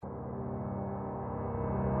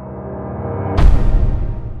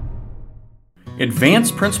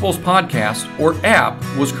Advanced Principles Podcast, or APP,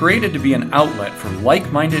 was created to be an outlet for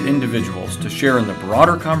like-minded individuals to share in the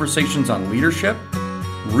broader conversations on leadership,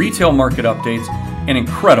 retail market updates, and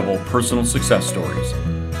incredible personal success stories.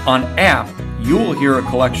 On APP, you will hear a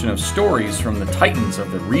collection of stories from the titans of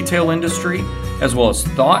the retail industry, as well as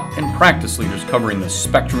thought and practice leaders covering the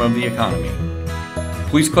spectrum of the economy.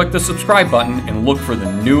 Please click the subscribe button and look for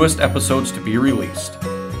the newest episodes to be released.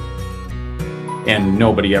 And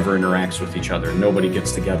nobody ever interacts with each other. Nobody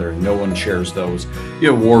gets together. No one shares those,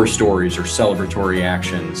 war stories or celebratory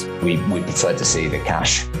actions. We prefer to see the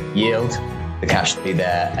cash yield, the cash to be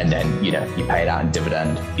there, and then, you pay it out in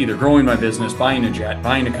dividend. Either growing my business, buying a jet,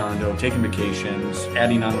 buying a condo, taking vacations,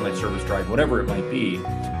 adding onto my service drive, whatever it might be.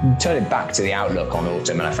 Turning back to the outlook on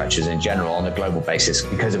auto manufacturers in general on a global basis,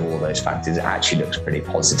 because of all those factors, it actually looks pretty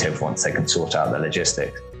positive once they can sort out the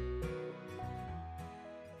logistics.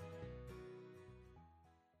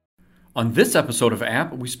 On this episode of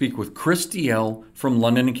APP, we speak with Chris Dalziel from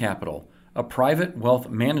London & Capital, a private wealth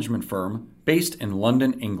management firm based in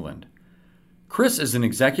London, England. Chris is an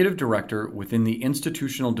executive director within the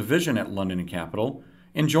institutional division at London & Capital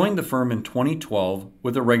and joined the firm in 2012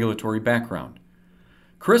 with a regulatory background.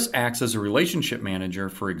 Chris acts as a relationship manager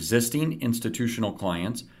for existing institutional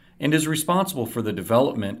clients and is responsible for the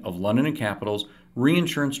development of London & Capital's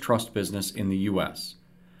reinsurance trust business in the U.S.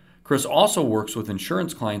 Chris also works with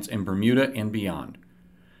insurance clients in Bermuda and beyond.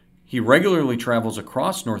 He regularly travels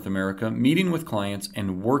across North America, meeting with clients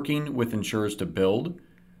and working with insurers to build,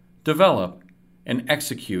 develop, and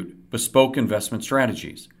execute bespoke investment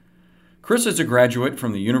strategies. Chris is a graduate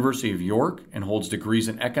from the University of York and holds degrees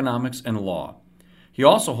in economics and law. He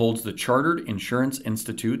also holds the Chartered Insurance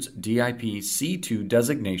Institute's DIP C2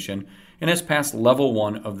 designation and has passed level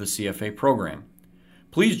 1 of the CFA program.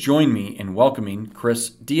 Please join me in welcoming Chris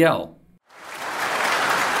Dalziel.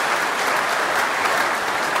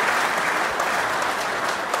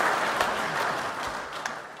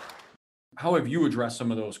 How have you addressed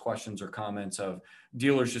some of those questions or comments of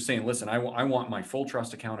dealers just saying, listen, I want my full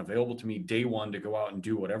trust account available to me day one to go out and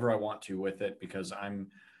do whatever I want to with it because I'm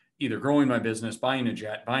either growing my business, buying a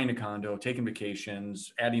jet, buying a condo, taking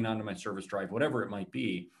vacations, adding onto my service drive, whatever it might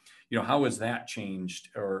be. How has that changed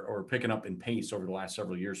or picking up in pace over the last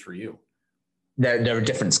several years for you? There are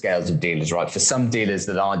different scales of dealers, right? For some dealers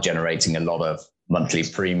that are generating a lot of monthly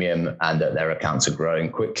premium and that their accounts are growing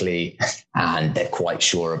quickly and they're quite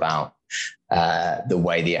sure about the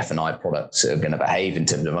way the F&I products are going to behave in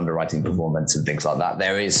terms of underwriting performance and things like that,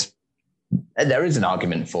 there is an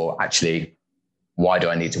argument for actually, why do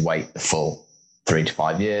I need to wait the full 3 to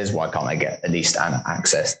 5 years? Why can't I get at least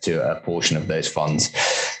access to a portion of those funds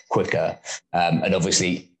quicker? And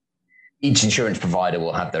obviously, each insurance provider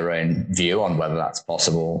will have their own view on whether that's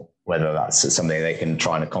possible, whether that's something they can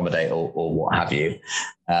try and accommodate or what have you.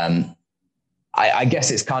 I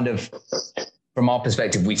guess it's kind of, from our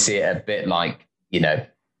perspective, we see it a bit like,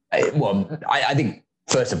 I think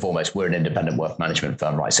first and foremost, we're an independent wealth management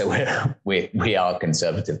firm, right? So we are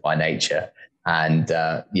conservative by nature. And,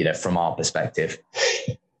 from our perspective,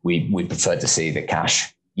 we prefer to see the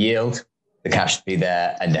cash yield, the cash to be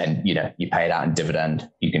there, and then, you pay it out in dividend.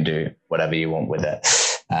 You can do whatever you want with it.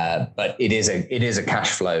 But it is a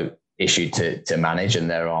cash flow issue to manage. And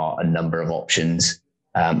there are a number of options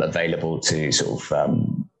available to sort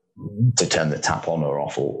of to turn the tap on or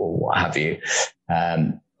off or what have you.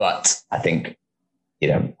 But I think,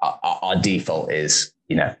 our default is,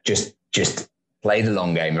 just play the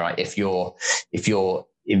long game, right? If you're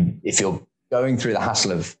going through the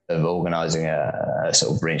hassle of organizing a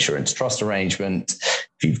sort of reinsurance trust arrangement,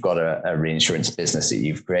 if you've got a reinsurance business that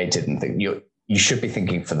you've created and think you should be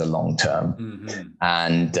thinking for the long term.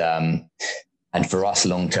 Mm-hmm. And for us,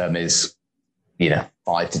 long term is,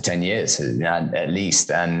 5 to 10 years at least.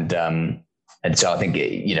 And so I think,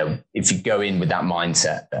 if you go in with that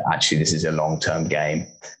mindset that actually this is a long-term game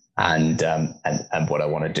and what I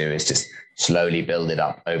want to do is just slowly build it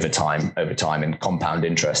up over time, and compound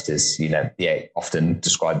interest is, often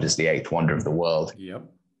described as the 8th wonder of the world. Yep.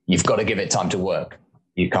 You've got to give it time to work.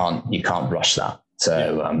 You can't rush that.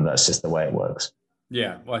 So that's just the way it works.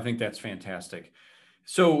 Yeah. Well, I think that's fantastic.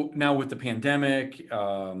 So now with the pandemic,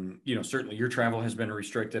 certainly your travel has been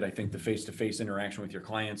restricted. I think the face-to-face interaction with your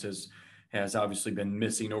clients has obviously been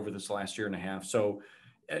missing over this last year and a half. So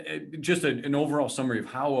just an overall summary of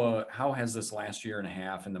how has this last year and a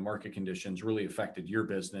half and the market conditions really affected your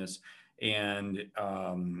business and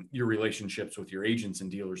your relationships with your agents and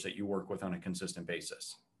dealers that you work with on a consistent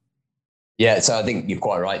basis? Yeah, so I think you're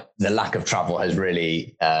quite right. The lack of travel has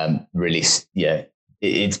really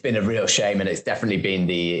it's been a real shame, and it's definitely been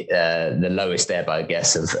the lowest ebb, I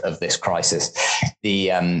guess, of this crisis.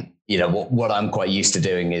 What I'm quite used to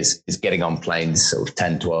doing is getting on planes sort of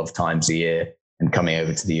 10, 12 times a year and coming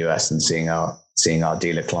over to the US and seeing our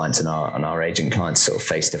dealer clients and our agent clients sort of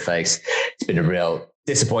face to face. It's been a real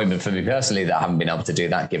disappointment for me personally that I haven't been able to do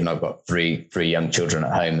that, given I've got three young children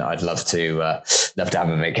at home that I'd love to have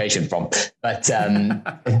a vacation from. But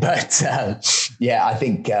yeah, I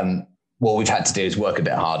think what we've had to do is work a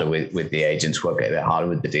bit harder with the agents, work a bit harder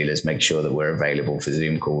with the dealers, make sure that we're available for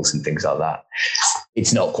Zoom calls and things like that.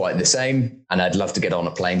 It's not quite the same, and I'd love to get on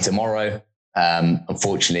a plane tomorrow.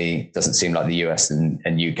 Unfortunately, it doesn't seem like the US and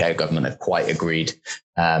UK government have quite agreed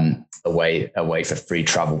a way for free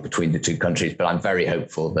travel between the two countries. But I'm very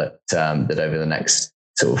hopeful that over the next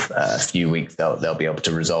sort of few weeks they'll be able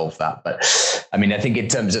to resolve that. But I mean, I think in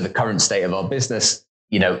terms of the current state of our business,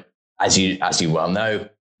 as you well know,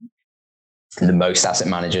 the most asset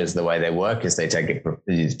managers, the way they work is they take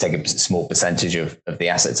a small percentage of the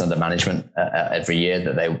assets under management every year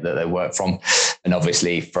that they work from. And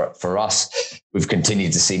obviously for us, we've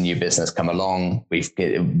continued to see new business come along. We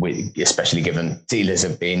especially given dealers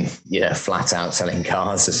have been flat out selling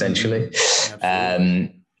cars essentially.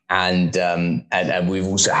 And we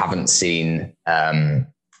also haven't seen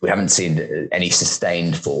any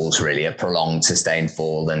sustained falls, really, a prolonged sustained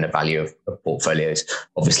fall in the value of portfolios.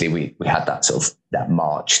 Obviously, we had that sort of that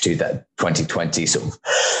March to that 2020 sort of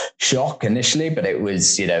shock initially, but it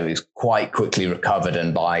was quite quickly recovered.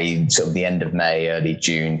 And by sort of the end of May, early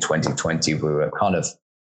June 2020, we were kind of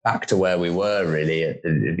back to where we were really at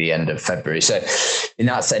the end of February. So in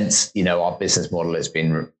that sense, our business model has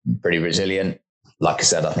been pretty resilient. Like I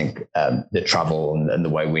said, I think the travel and the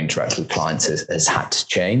way we interact with clients has had to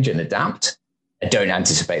change and adapt. I don't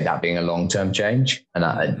anticipate that being a long-term change. And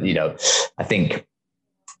I think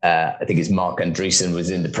it's Mark Andreessen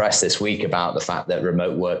was in the press this week about the fact that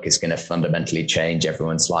remote work is going to fundamentally change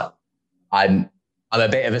everyone's life. I'm a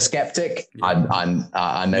bit of a skeptic.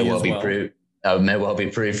 I may well be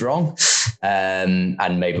proved wrong.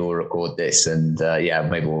 And maybe we'll record this and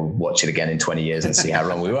maybe we'll watch it again in 20 years and see how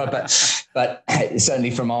wrong we were. But certainly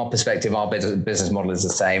from our perspective, our business model is the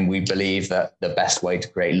same. We believe that the best way to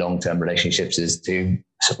create long-term relationships is to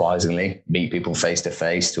surprisingly meet people face to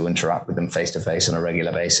face, to interact with them face to face on a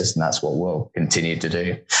regular basis. And that's what we'll continue to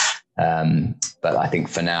do. But I think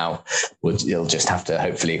for now, you'll just have to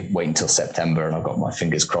hopefully wait until September. And I've got my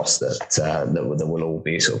fingers crossed that we'll all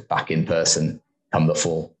be sort of back in person come the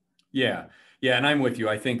fall. Yeah. And I'm with you.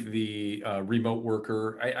 I think the remote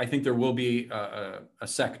worker, I think there will be a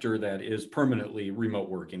sector that is permanently remote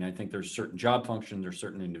working. I think there's certain job functions, there's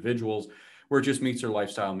certain individuals where it just meets their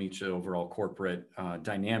lifestyle, meets the overall corporate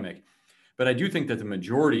dynamic. But I do think that the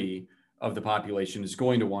majority of the population is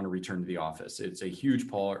going to want to return to the office. It's a huge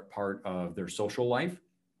part of their social life.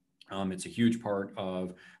 It's a huge part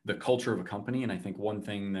of the culture of a company. And I think one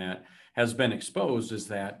thing that has been exposed is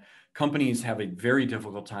that companies have a very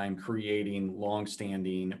difficult time creating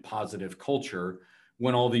long-standing positive culture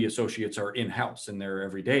when all the associates are in-house and they're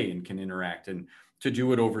every day and can interact. And to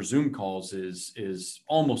do it over Zoom calls is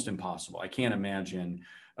almost impossible. I can't imagine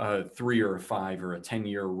a 3 or a 5 or a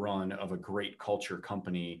 10-year run of a great culture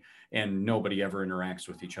company and nobody ever interacts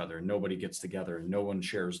with each other. Nobody gets together and no one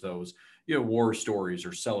shares those war stories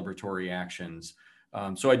or celebratory actions.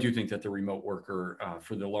 So I do think that the remote worker,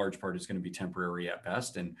 for the large part, is going to be temporary at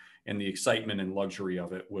best, and the excitement and luxury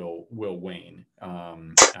of it will wane.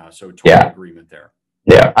 So total agreement there.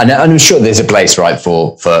 Yeah, and I'm sure there's a place, right,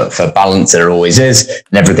 for balance. There always is,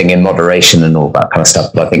 and everything in moderation and all that kind of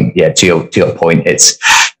stuff. But I think, to your point, it's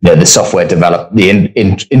the software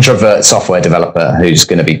introvert software developer who's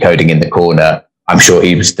going to be coding in the corner. I'm sure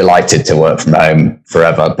he was delighted to work from home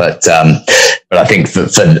forever. But I think for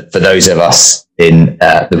those of us in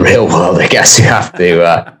the real world, I guess, who have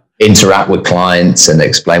to interact with clients and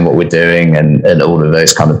explain what we're doing and all of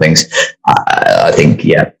those kind of things, I think,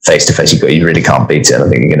 face to face, you really can't beat it. I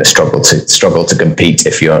think you're going to struggle to compete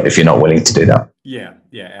if you're not willing to do that. Yeah,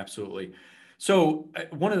 absolutely. So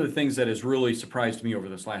one of the things that has really surprised me over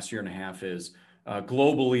this last year and a half is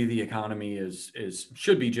globally, the economy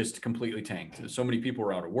should be just completely tanked. So many people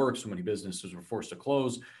are out of work. So many businesses were forced to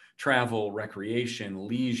close. Travel, recreation,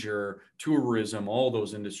 leisure, tourism, all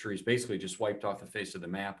those industries basically just wiped off the face of the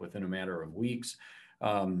map within a matter of weeks.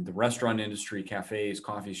 The restaurant industry, cafes,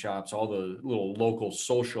 coffee shops, all the little local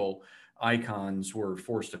social icons were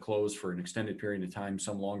forced to close for an extended period of time,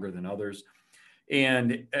 some longer than others.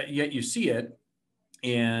 And yet you see it.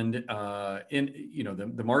 And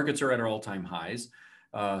the markets are at all-time highs.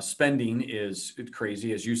 Spending is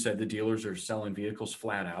crazy. As you said, the dealers are selling vehicles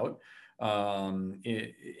flat out.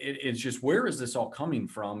 It's just, where is this all coming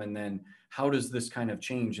from? And then how does this kind of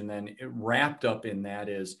change? And then it wrapped up in that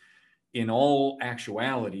is, in all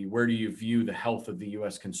actuality, where do you view the health of the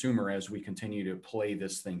U.S. consumer as we continue to play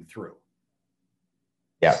this thing through?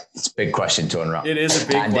 Yeah, it's a big question to unwrap. It is a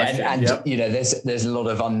big question. And yep. There's a lot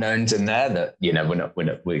of unknowns in there that,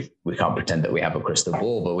 we can't pretend that we have a crystal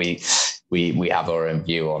ball, but we have our own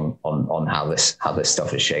view on how this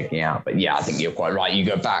stuff is shaking out. But yeah, I think you're quite right. You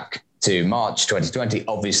go back to March 2020,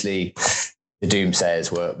 obviously the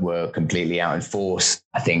doomsayers were completely out in force.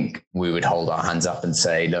 I think we would hold our hands up and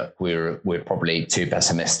say, look, we're probably too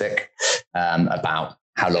pessimistic about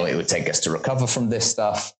how long it would take us to recover from this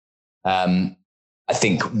stuff. I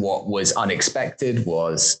think what was unexpected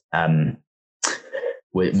was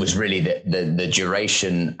really the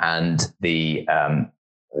duration and the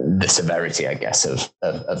severity, I guess, of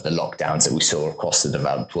the lockdowns that we saw across the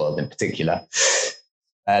developed world in particular.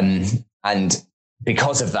 And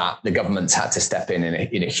because of that, the governments had to step in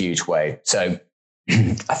a huge way. So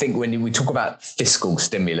I think when we talk about fiscal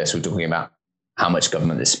stimulus, we're talking about how much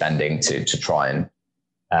government is spending to try and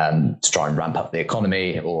ramp up the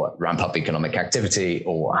economy or ramp up economic activity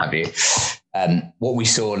or what have you. What we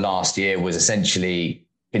saw last year was essentially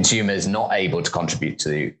consumers not able to contribute to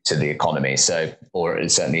the economy. So, or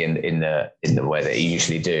certainly in the way that you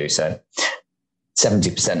usually do. So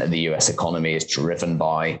 70% of the US economy is driven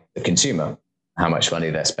by the consumer, how much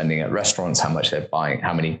money they're spending at restaurants, how much they're buying,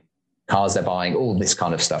 how many cars they're buying, all this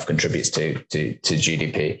kind of stuff contributes to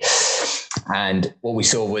GDP. And what we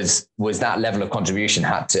saw was that level of contribution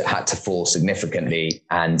had to fall significantly,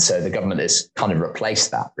 and so the government has kind of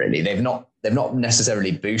replaced that. Really, they've not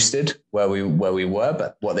necessarily boosted where we were,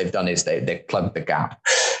 but what they've done is they plugged the gap.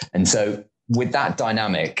 And so with that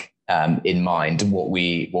dynamic in mind, what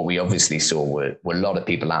we obviously saw were a lot of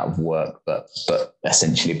people out of work, but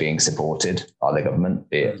essentially being supported by the government,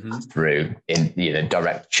 be it through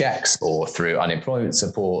direct checks or through unemployment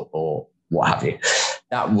support or what have you.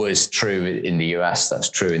 That was true in the US, that's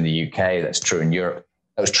true in the UK, that's true in Europe.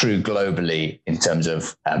 That was true globally in terms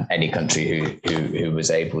of any country who was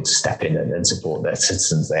able to step in and support their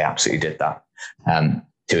citizens. They absolutely did that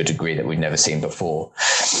to a degree that we've never seen before.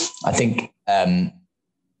 I think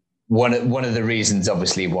one of the reasons,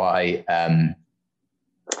 obviously, why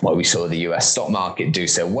we saw the US stock market do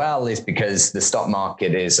so well is because the stock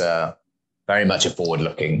market is very much a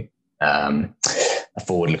forward-looking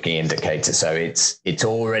indicator. So it's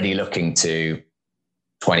already looking to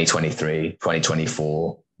 2023,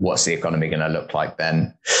 2024. What's the economy going to look like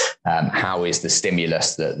then? How is the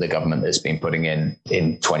stimulus that the government has been putting in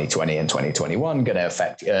 2020 and 2021 going to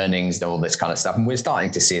affect earnings and all this kind of stuff? And we're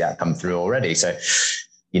starting to see that come through already. So,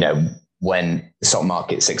 when the stock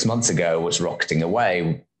market 6 months ago was rocketing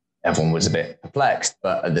away, everyone was a bit perplexed.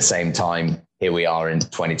 But at the same time, here we are in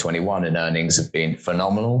 2021 and earnings have been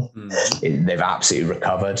phenomenal. They've absolutely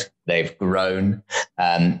recovered. They've grown.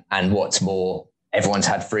 And what's more, everyone's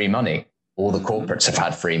had free money. All the corporates have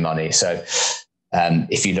had free money. So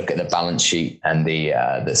if you look at the balance sheet and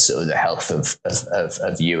the sort of the health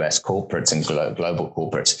of US corporates and global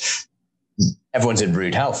corporates, everyone's in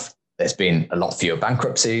rude health. There's been a lot fewer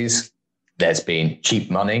bankruptcies. There's been cheap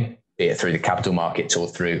money, be it through the capital markets or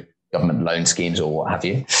through government loan schemes or what have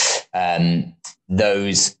you.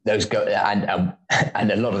 Those go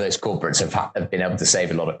and a lot of those corporates have been able to save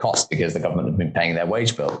a lot of cost because the government have been paying their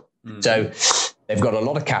wage bill. So they've got a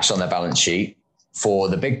lot of cash on their balance sheet. For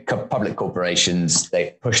the big public corporations,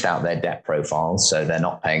 they've pushed out their debt profiles, so they're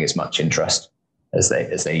not paying as much interest as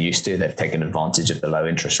they used to. They've taken advantage of the low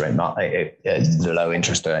interest rate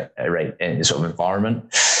sort of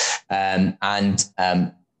environment, and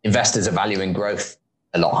investors are valuing growth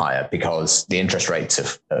a lot higher because the interest rates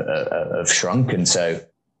have shrunk, and so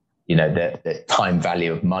the time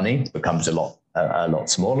value of money becomes a lot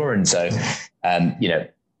smaller, and so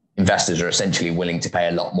investors are essentially willing to pay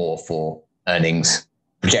a lot more for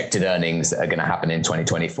projected earnings that are going to happen in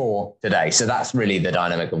 2024 today. So that's really the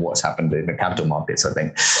dynamic of what's happened in the capital markets, I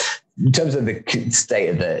think. In terms of the state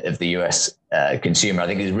of the US consumer, I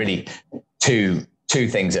think there's really two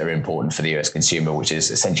things that are important for the US consumer, which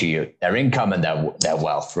is essentially their income and their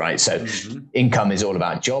wealth, right? So income is all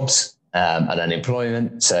about jobs and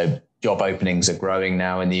unemployment. So job openings are growing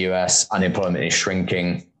now in the US. Unemployment is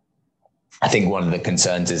shrinking. I think one of the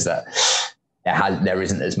concerns is that there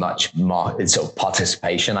isn't as much sort of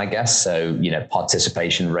participation, I guess. So,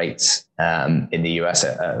 participation rates in the US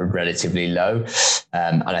are relatively low.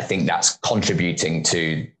 And I think that's contributing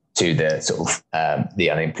to the sort of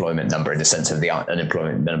the unemployment number, in the sense of the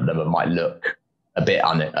unemployment number might look a bit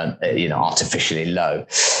artificially low.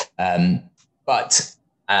 But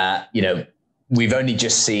we've only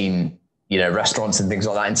just seen, restaurants and things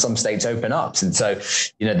like that in some states open up. And so,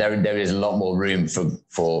 there is a lot more room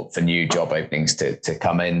for new job openings to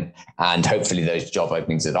come in. And hopefully those job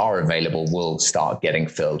openings that are available will start getting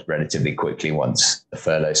filled relatively quickly once the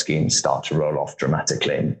furlough schemes start to roll off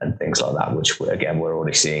dramatically and things like that, which again, we're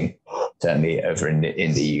already seeing certainly over in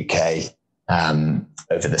the UK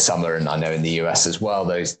over the summer. And I know in the US as well,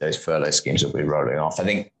 those furlough schemes will be rolling off. I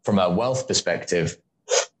think from a wealth perspective,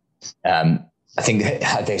 I think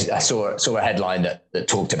I saw a headline that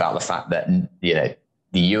talked about the fact that,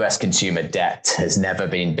 the US consumer debt has never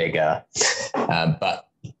been bigger. But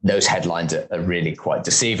those headlines are really quite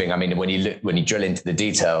deceiving. I mean, when you drill into the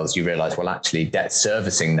details, you realize, well, actually debt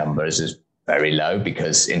servicing numbers is very low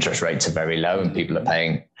because interest rates are very low and people are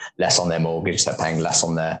paying less on their mortgage. They're paying less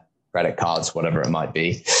on their credit cards, whatever it might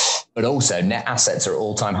be. But also net assets are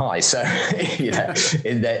all-time high. So,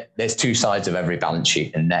 there's two sides of every balance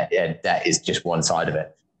sheet, and net debt is just one side of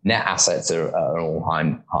it. Net assets are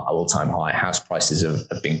all-time high. House prices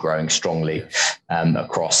have been growing strongly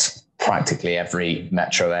across practically every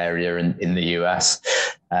metro area in the US.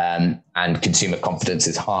 And consumer confidence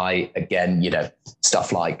is high. Again,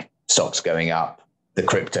 stuff like stocks going up, the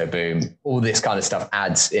crypto boom, all this kind of stuff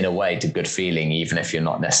adds in a way to good feeling, even if you're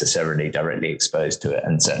not necessarily directly exposed to it.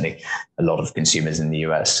 And certainly a lot of consumers in the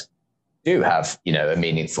US do have, a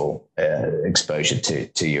meaningful exposure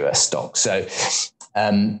to US stocks.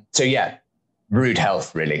 So yeah, rude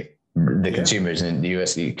health, really. The consumers in the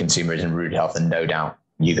US, the consumer is in rude health, and no doubt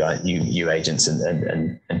you agents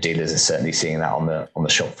and dealers are certainly seeing that on the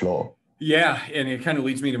shop floor. Yeah, and it kind of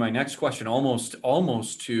leads me to my next question,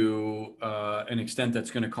 almost to an extent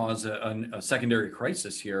that's going to cause a secondary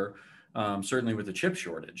crisis here, certainly with the chip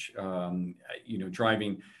shortage.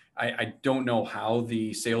 Driving, I don't know how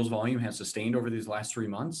the sales volume has sustained over these last 3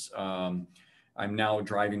 months. I'm now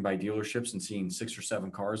driving by dealerships and seeing 6 or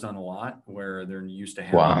 7 cars on a lot where they're used to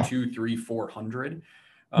having 200, 300, 400.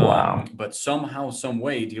 Wow. But somehow, some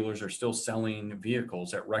way, dealers are still selling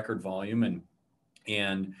vehicles at record volume,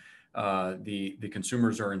 and the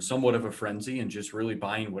consumers are in somewhat of a frenzy and just really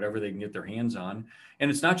buying whatever they can get their hands on. And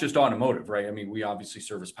it's not just automotive, right? I mean, we obviously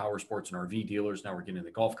service power sports and RV dealers. Now we're getting into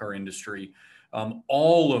the golf car industry.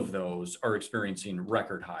 All of those are experiencing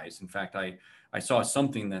record highs. In fact, I saw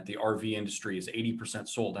something that the RV industry is 80%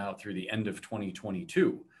 sold out through the end of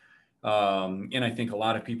 2022. And I think a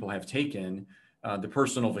lot of people have taken the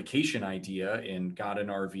personal vacation idea and got an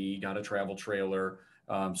RV, got a travel trailer.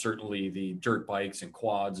 Certainly the dirt bikes and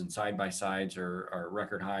quads and side-by-sides are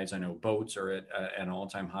record highs. I know boats are at an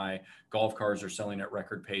all-time high. Golf cars are selling at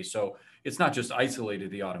record pace. So it's not just isolated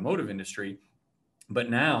the automotive industry, but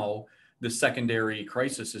now the secondary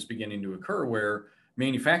crisis is beginning to occur where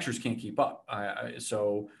manufacturers can't keep up.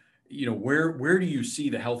 So, where do you see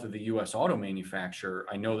the health of the U.S. auto manufacturer?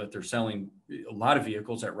 I know that they're selling a lot of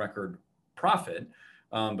vehicles at record profit.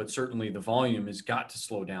 But certainly the volume has got to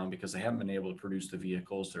slow down because they haven't been able to produce the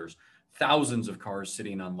vehicles. There's thousands of cars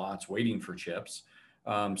sitting on lots waiting for chips.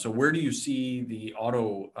 So where do you see the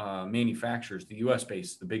auto manufacturers, the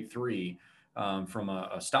US-based, the big three, from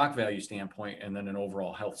a stock value standpoint and then an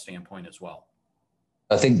overall health standpoint as well?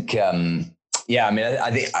 I think,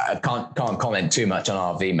 I think I can't comment too much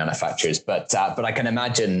on RV manufacturers, but I can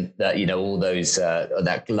imagine that, all those,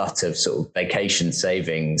 that glut of sort of vacation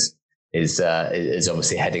savings is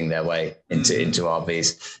obviously heading their way into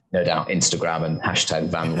RVs. No doubt Instagram and hashtag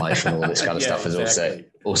van life and all this kind of stuff has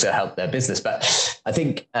also helped their business. But I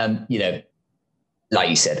think, like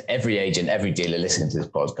you said, every agent, every dealer listening to this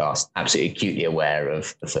podcast, absolutely acutely aware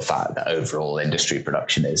of the fact that overall industry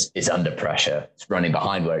production is under pressure. It's running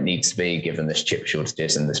behind where it needs to be, given this chip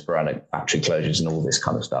shortages and this sporadic factory closures and all this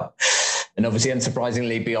kind of stuff. And obviously,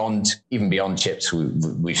 unsurprisingly, beyond chips,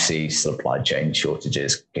 we see supply chain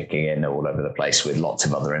shortages kicking in all over the place with lots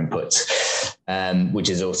of other inputs, which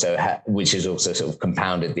has also sort of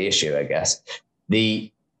compounded the issue, I guess.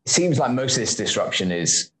 It seems like most of this disruption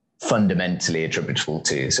is fundamentally attributable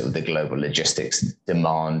to sort of the global logistics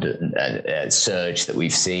demand surge that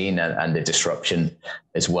we've seen and the disruption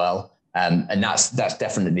as well. And that's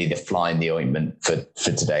definitely the fly in the ointment for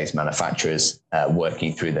today's manufacturers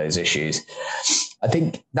working through those issues. I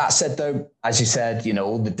think that said, though, as you said,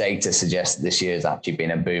 all the data suggests that this year has actually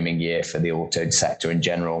been a booming year for the auto sector in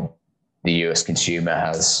general. The US consumer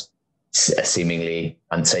has a seemingly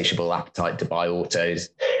insatiable appetite to buy autos,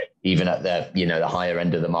 even at the higher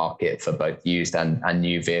end of the market for both used and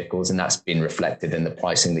new vehicles. And that's been reflected in the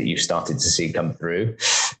pricing that you've started to see come through.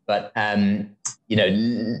 But,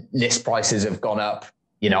 list prices have gone up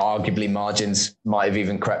arguably margins might have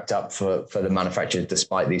even crept up for the manufacturers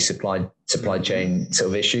despite these supply chain sort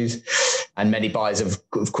of issues. And many buyers have,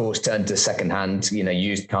 of course, turned to secondhand,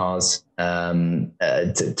 used cars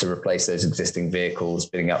to replace those existing vehicles,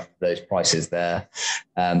 bidding up those prices there.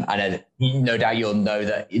 And no doubt you'll know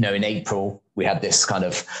that, in April, we had this kind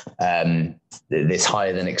of this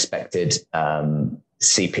higher than expected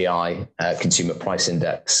CPI, Consumer Price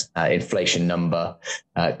Index, inflation number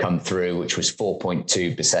come through, which was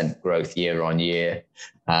 4.2% growth year on year.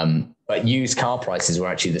 But used car prices were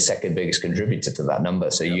actually the second biggest contributor to that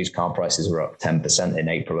number. So used car prices were up 10% in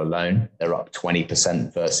April alone. They're up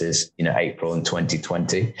 20% versus, April in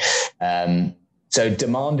 2020. So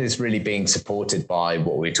demand is really being supported by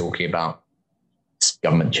what we're talking about: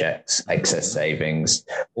 government checks, excess savings,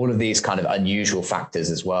 all of these kind of unusual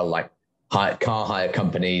factors as well, like car hire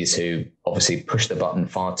companies who obviously pushed the button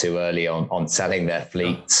far too early on selling their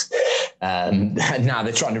fleets. And now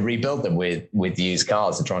they're trying to rebuild them with used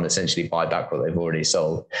cars and trying to essentially buy back what they've already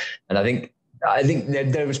sold. And I think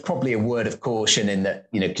there was probably a word of caution in that,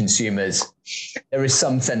 consumers, there is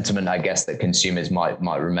some sentiment, I guess, that consumers might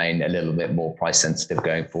remain a little bit more price sensitive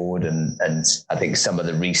going forward. And I think some of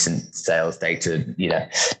the recent sales data,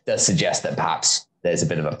 does suggest that perhaps there's a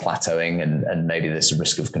bit of a plateauing and maybe there's a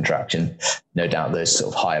risk of contraction. No doubt those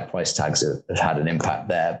sort of higher price tags have had an impact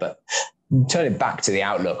there. But turning back to the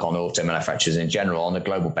outlook on auto manufacturers in general on a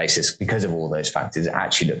global basis, because of all those factors, it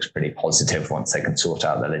actually looks pretty positive once they can sort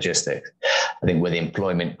out the logistics. I think with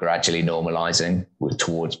employment gradually normalizing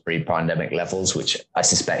towards pre-pandemic levels, which I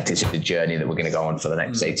suspect is a journey that we're going to go on for the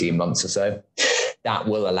next 18 months or so, that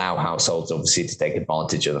will allow households obviously to take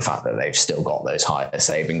advantage of the fact that they've still got those higher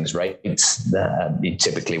savings rates.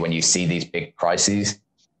 Typically, when you see these big crises,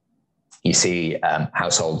 you see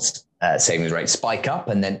households savings rates spike up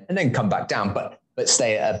and then come back down, but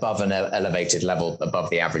stay above an elevated level,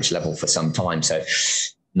 above the average level for some time. So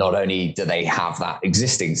not only do they have that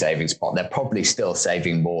existing savings pot, they're probably still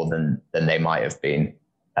saving more than they might have been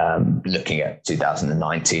looking at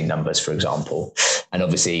 2019 numbers, for example. And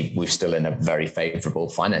obviously, we're still in a very favorable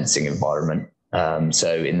financing environment.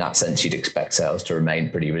 So in that sense, you'd expect sales to remain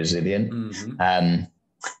pretty resilient. Mm-hmm.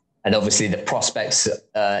 And obviously, the prospects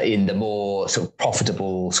in the more sort of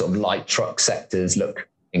profitable sort of light truck sectors look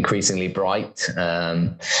increasingly bright,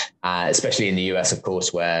 especially in the US, of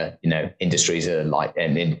course, where industries are like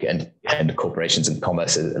and corporations and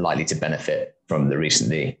commerce are likely to benefit from the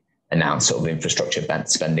recently announced sort of infrastructure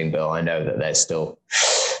spending bill. I know that there's still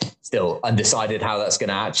undecided how that's going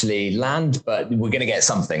to actually land, but we're going to get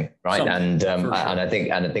something, right? Sure. And I think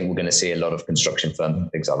we're going to see a lot of construction firms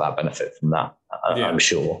and things like that benefit from that. I'm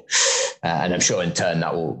sure, and I'm sure in turn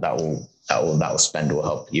that spend will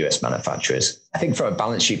help US manufacturers. I think from a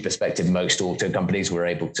balance sheet perspective, most auto companies were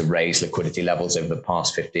able to raise liquidity levels over the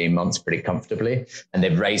past 15 months pretty comfortably, and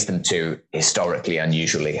they've raised them to historically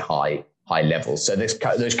unusually high levels. So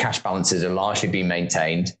those cash balances are largely being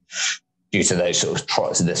maintained due to those sort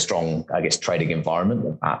of the strong, I guess, trading environment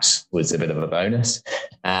that perhaps was a bit of a bonus.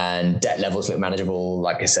 And debt levels look manageable.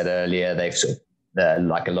 Like I said earlier, they've sort of,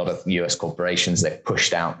 like a lot of US corporations, they've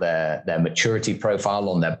pushed out their maturity profile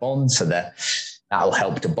on their bonds. So that'll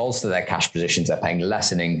help to bolster their cash positions. They're paying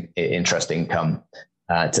less in interest income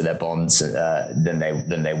to their bonds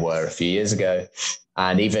than they were a few years ago.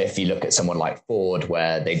 And even if you look at someone like Ford,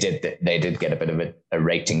 where they did get a bit of a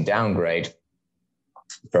rating downgrade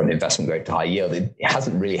from investment grade to high yield, it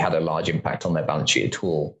hasn't really had a large impact on their balance sheet at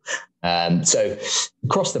all. So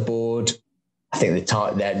across the board, I think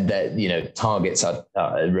the targets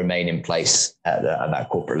remain in place at that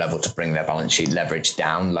corporate level to bring their balance sheet leverage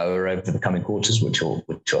down lower over the coming quarters, which will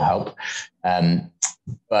help.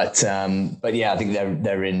 But yeah, I think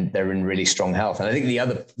they're in really strong health. And I think the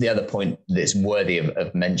other point that's worthy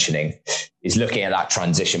of mentioning is looking at that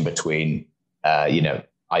transition between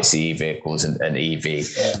ICE vehicles and EV,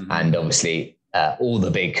 mm-hmm. and obviously all the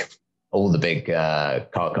big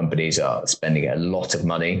car companies are spending a lot of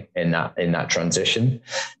money in that transition.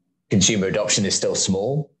 Consumer adoption is still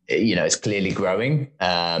small. It's clearly growing,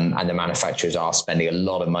 and the manufacturers are spending a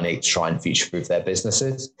lot of money to try and future-proof their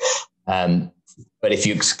businesses. But if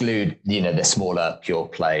you exclude, the smaller pure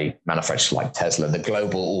play manufacturers like Tesla, the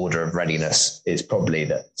global order of readiness is probably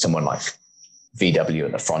that someone like VW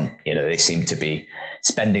at the front. They seem to be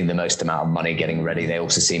spending the most amount of money getting ready. They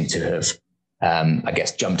also seem to have, I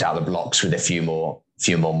guess, jumped out of the blocks with a few more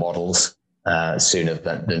models sooner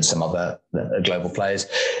than some other global players.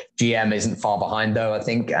 GM isn't far behind though, I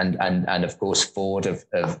think, and of course Ford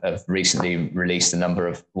have recently released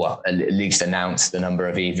at least announced the number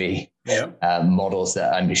of EV Yeah. models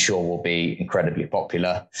that I'm sure will be incredibly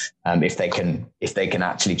popular if they can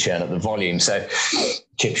actually churn up the volume. So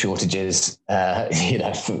chip shortages,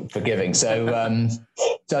 forgiving. So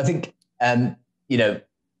I think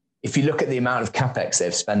if you look at the amount of capex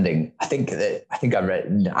they're spending, I think I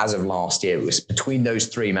read as of last year, it was between those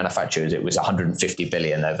three manufacturers, it was 150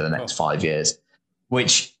 billion over the next 5 years,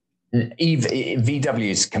 which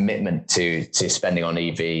VW's commitment to spending on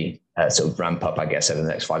EV sort of ramp up, I guess, over the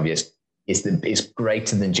next 5 years is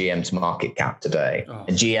greater than GM's market cap today. Oh.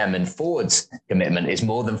 And GM and Ford's commitment is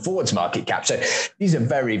more than Ford's market cap. So these are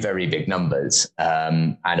very, very big numbers.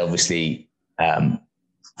 And obviously,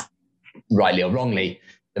 rightly or wrongly,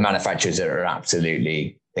 the manufacturers are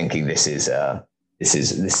absolutely thinking this is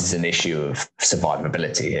an issue of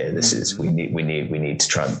survivability here. This is we need to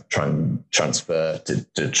try and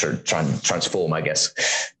transform, I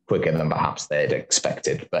guess, quicker than perhaps they had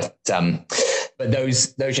expected. But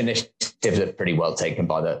those initiatives are pretty well taken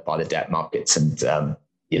by the debt markets, and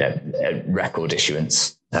record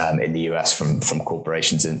issuance in the US from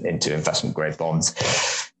corporations into investment grade bonds.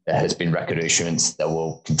 There has been record issuance. There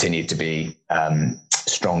will continue to be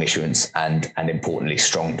strong issuance and importantly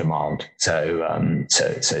strong demand. So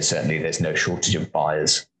certainly there's no shortage of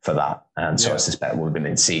buyers for that. And so I suspect we're going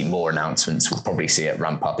to see more announcements. We'll probably see it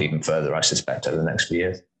ramp up even further, I suspect, over the next few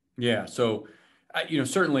years. Yeah. So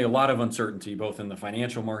certainly a lot of uncertainty both in the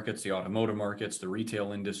financial markets, the automotive markets, the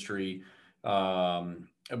retail industry. But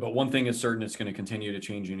one thing is certain, it's going to continue to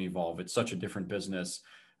change and evolve. It's such a different business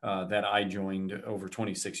that I joined over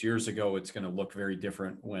 26 years ago. It's going to look very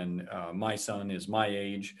different when my son is my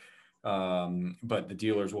age. But the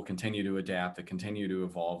dealers will continue to adapt, to continue to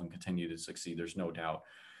evolve, and continue to succeed. There's no doubt.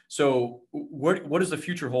 So what does the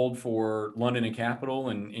future hold for London and Capital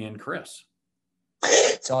and Chris?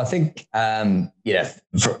 So I think,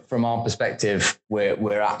 from our perspective,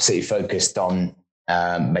 we're absolutely focused on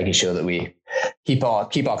making sure that we keep our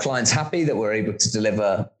clients happy, that we're able to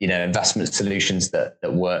deliver, investment solutions that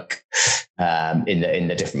work in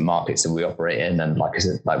the different markets that we operate in. And like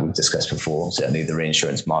we've discussed before, certainly the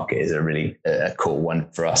reinsurance market is a really cool one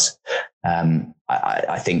for us.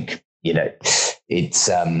 I think, it's,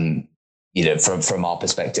 from our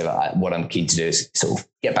perspective, what I'm keen to do is sort of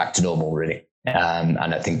get back to normal, really. And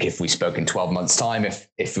I think if we spoke in 12 months' time, if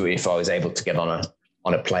I was able to get on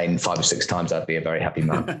a plane 5 or 6 times, I'd be a very happy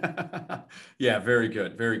man. Yeah, very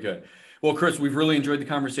good. Very good. Well, Chris, we've really enjoyed the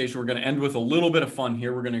conversation. We're going to end with a little bit of fun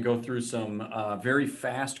here. We're going to go through some very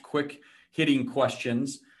fast, quick hitting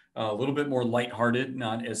questions, a little bit more lighthearted,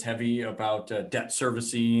 not as heavy about debt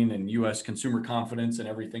servicing and U.S. consumer confidence and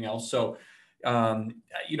everything else. So,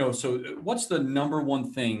 so what's the number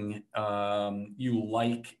one thing you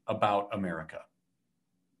like about America?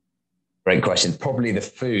 Great question. Probably the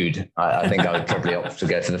food. I think I would probably opt to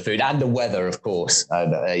go for the food and the weather, of course.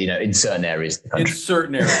 In certain areas of the country. In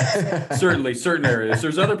certain areas, certainly certain areas.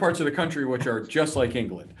 There's other parts of the country which are just like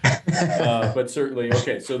England, but certainly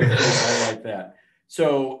okay. So the food, I like that.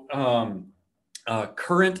 So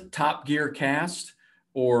current Top Gear cast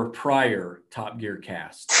or prior Top Gear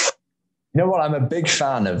cast? You know what? I'm a big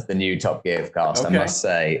fan of the new Top Gear cast. Okay. I must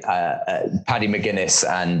say, Paddy McGuinness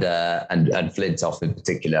and Flintoff in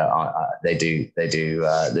particular, they do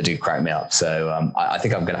crack me up. So I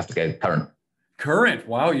think I'm going to have to go current. Current.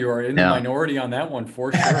 Wow, you are in the minority on that one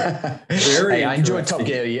for sure. Very. I enjoyed Top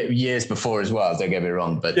Gear years before as well. Don't get me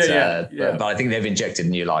wrong, but but I think they've injected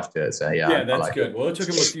new life to it. So yeah, that's good. Well, it took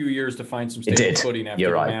them a few years to find some stable footing after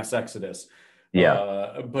the mass exodus.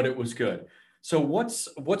 Yeah, but it was good. So what's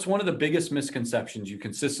one of the biggest misconceptions you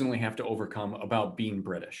consistently have to overcome about being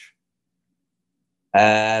British?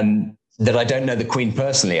 That I don't know the Queen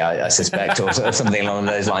personally, I suspect, or something along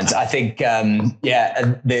those lines. I think,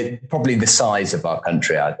 probably the size of our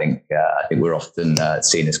country. I think we're often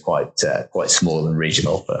seen as quite small and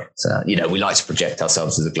regional, but we like to project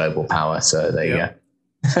ourselves as a global power. So there you go.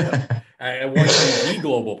 I want to be the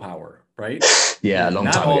global power, right? Yeah, a long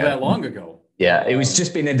time ago. Not all that long ago. Yeah, it was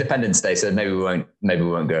just been Independence Day, so maybe we won't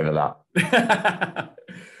go over that.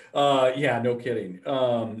 Yeah, no kidding.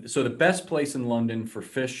 So the best place in London for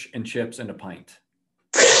fish and chips and a pint?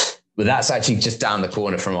 Well, that's actually just down the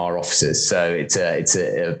corner from our offices. So it's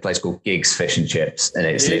a place called Giggs Fish and Chips, and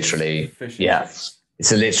it's literally chips.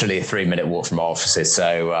 It's literally a 3-minute walk from our offices.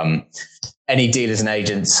 So any dealers and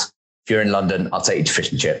agents, if you're in London, I'll take you to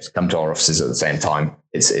Fish and Chips. Come to our offices at the same time.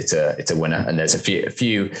 It's a winner. And there's a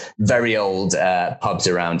few very old pubs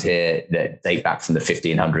around here that date back from the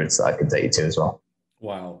 1500s that I could take you to as well.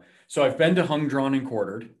 Wow. So I've been to Hung, Drawn and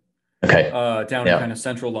Quartered. Okay. Down in kind of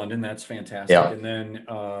central London. That's fantastic. Yeah. And then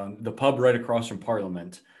the pub right across from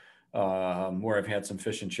Parliament. where I've had some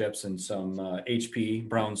fish and chips and some HP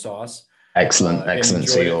brown sauce. Excellent.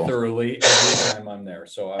 Enjoyed it thoroughly every time I'm there.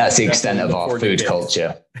 So that's the extent of our food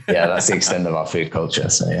culture. Yeah, that's the extent of our food culture.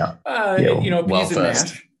 So yeah, peas and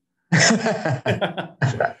mash.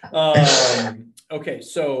 Okay,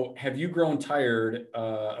 so have you grown tired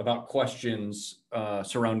about questions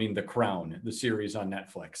surrounding The Crown, the series on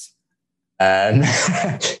Netflix?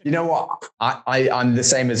 You know what? I'm the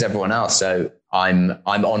same as everyone else. So I'm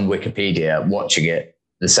on Wikipedia watching it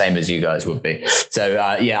the same as you guys would be. So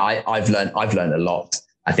I've learned a lot.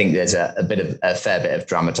 I think there's a fair bit of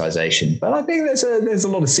dramatization, but I think there's a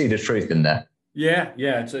lot of seed of truth in there. Yeah,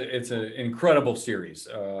 it's an incredible series.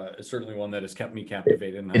 It's certainly one that has kept me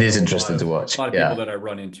captivated. It is interesting to watch. A lot of people that I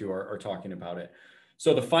run into are talking about it.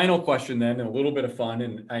 So the final question then, and a little bit of fun,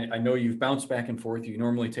 and I know you've bounced back and forth. You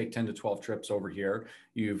normally take 10 to 12 trips over here.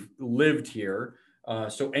 You've lived here.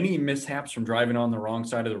 So any mishaps from driving on the wrong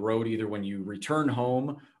side of the road, either when you return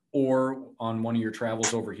home or on one of your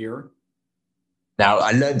travels over here? Now,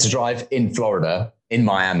 I learned to drive in Florida, in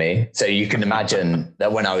Miami. So you can imagine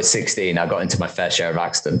that when I was 16, I got into my fair share of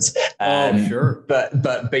accidents. Sure.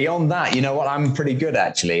 But beyond that, you know what? I'm pretty good,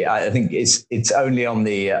 actually. I think it's only on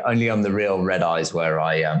the real red eyes where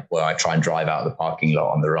I try and drive out of the parking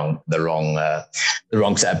lot on the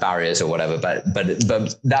wrong set of barriers or whatever. But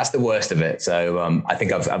that's the worst of it. So I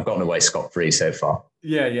think I've gotten away scot-free so far.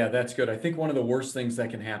 Yeah, that's good. I think one of the worst things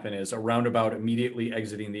that can happen is a roundabout immediately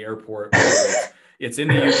exiting the airport. It's in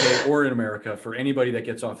the UK or in America for anybody that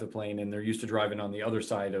gets off the plane and they're used to driving on the other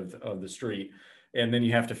side of the street. And then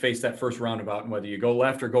you have to face that first roundabout and whether you go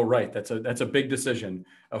left or go right. That's a big decision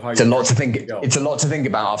of how it's a lot to think. It's a lot to think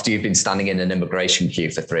about after you've been standing in an immigration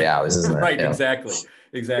queue for 3 hours, isn't it? Right, yeah.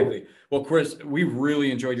 Exactly. Well, Chris, we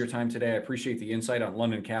really enjoyed your time today. I appreciate the insight on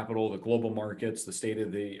London Capital, the global markets, the state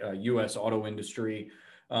of the U.S. auto industry,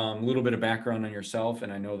 a little bit of background on yourself,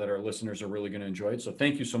 and I know that our listeners are really going to enjoy it. So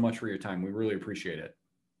thank you so much for your time. We really appreciate it.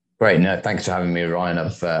 Great. No, thanks for having me, Ryan.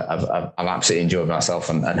 I've absolutely enjoyed myself,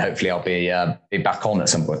 and hopefully I'll be back on at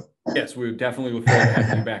some point. Yes, we definitely look forward to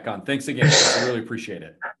having you back on. Thanks again, Chris. I really appreciate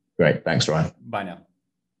it. Great. Thanks, Ryan. Bye now.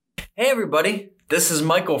 Hey, everybody. This is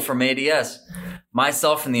Michael from ADS.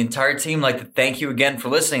 Myself and the entire team like to thank you again for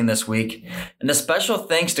listening this week. And a special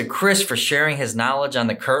thanks to Chris for sharing his knowledge on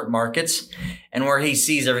the current markets and where he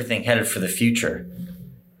sees everything headed for the future.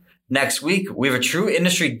 Next week, we have a true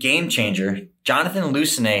industry game changer. Jonathan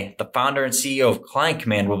Lucenay, the founder and CEO of Client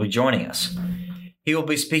Command, will be joining us. He will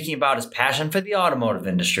be speaking about his passion for the automotive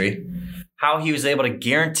industry, how he was able to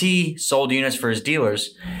guarantee sold units for his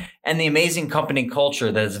dealers, and the amazing company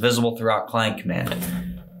culture that is visible throughout Client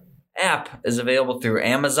Command. App is available through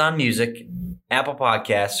Amazon Music, Apple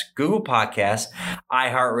Podcasts, Google Podcasts,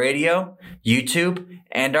 iHeartRadio, YouTube,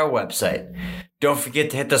 and our website. Don't forget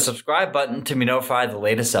to hit the subscribe button to be notified of the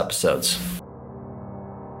latest episodes.